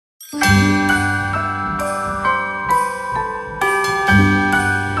The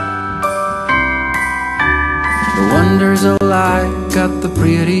wonders of life got the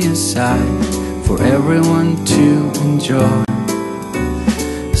prettiest side for everyone to enjoy.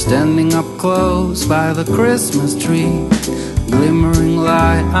 Standing up close by the Christmas tree, glimmering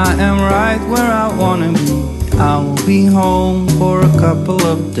light, I am right where I wanna be. I will be home for a couple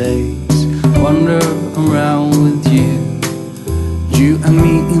of days, wander around with you. You and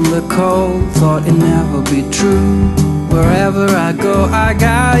me in the cold, thought it'd never be true. Wherever I go, I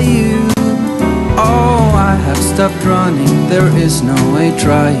got you. Oh, I have stopped running, there is no way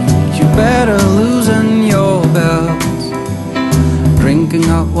trying. You better loosen your belt. Drinking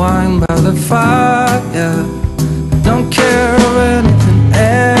hot wine by the fire, don't care of anything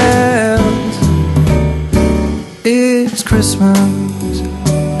else. It's Christmas,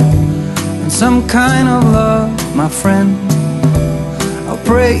 and some kind of love, my friend. I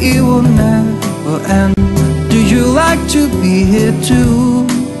pray it will never end. Do you like to be here too?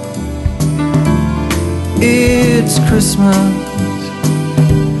 It's Christmas,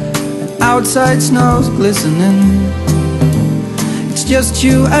 and outside snow's glistening. It's just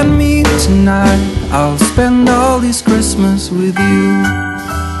you and me tonight. I'll spend all this Christmas with you.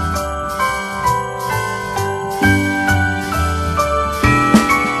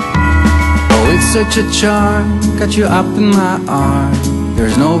 Oh, it's such a charm, got you up in my arms.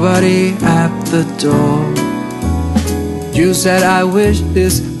 There's nobody at the door. You said I wish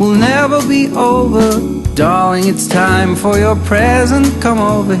this will never be over. Darling, it's time for your present, come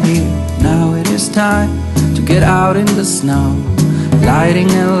over here. Now it is time to get out in the snow,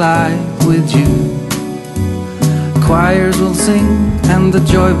 lighting a light with you. Choirs will sing and the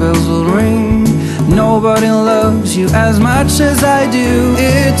joy bells will ring. Nobody loves you as much as I do.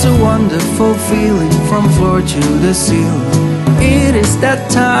 It's a wonderful feeling from floor to the ceiling. It is that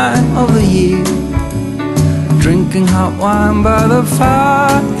time of the year, drinking hot wine by the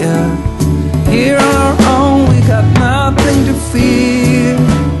fire. Here on our own, we got nothing to fear.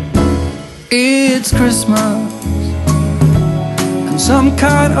 It's Christmas, and some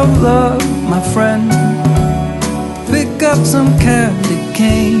kind of love, my friend. Pick up some candy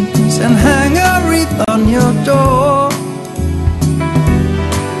canes and hang a wreath on your door.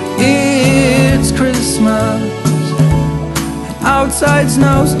 It's Christmas, and outside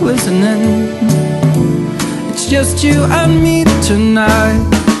snow's glistening. It's just you and me tonight.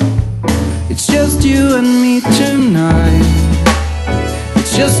 It's just you and me tonight.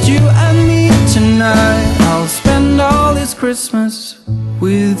 It's just you and me tonight. I'll spend all this Christmas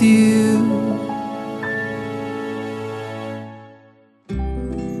with you.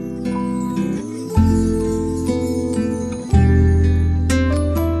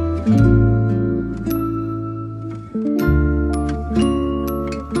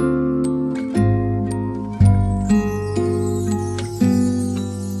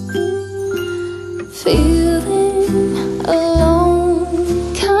 Feeling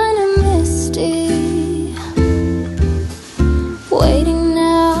alone, kinda misty, waiting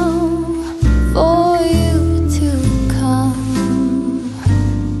now for you to come.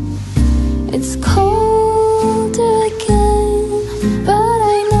 It's cold again, but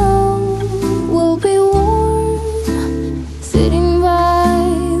I know we'll be warm, sitting by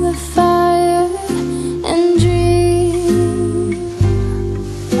the fire and dream.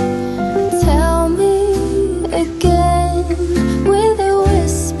 Tell me again with a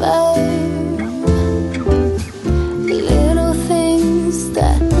whisper, little things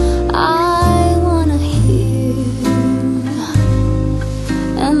that I wanna hear,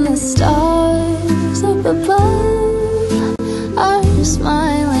 and the stars up above are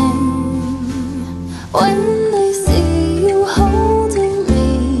smiling when they see you holding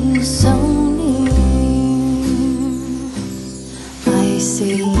me so near. I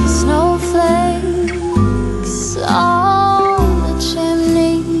see snowflakes on the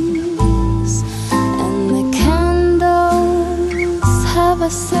chimneys, and the candles have a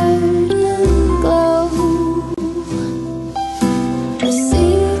certain glow. A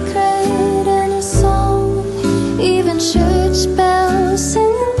secret and a song, even church bells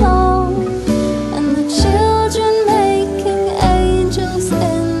sing along, and the children making angels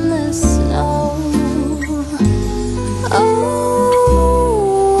in the snow. Oh,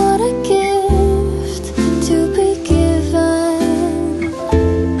 what a gift to be given.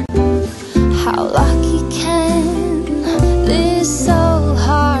 How lucky can this soul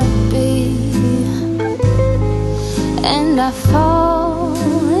heart be? And I fall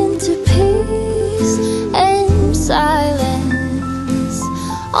into peace and silence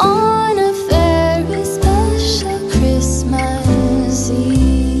on a very special Christmas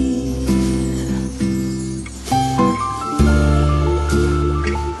Eve.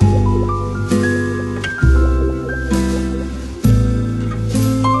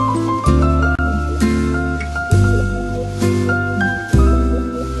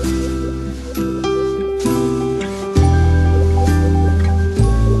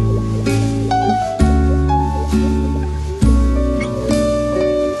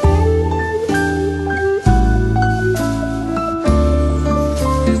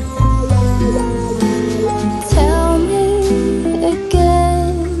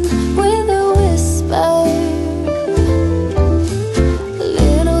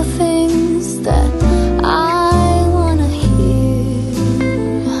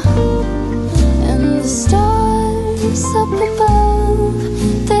 up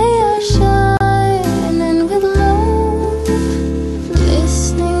above, they are shining with love.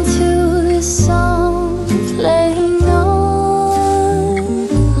 Listening to this song playing on.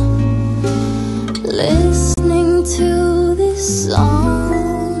 Listening to this song.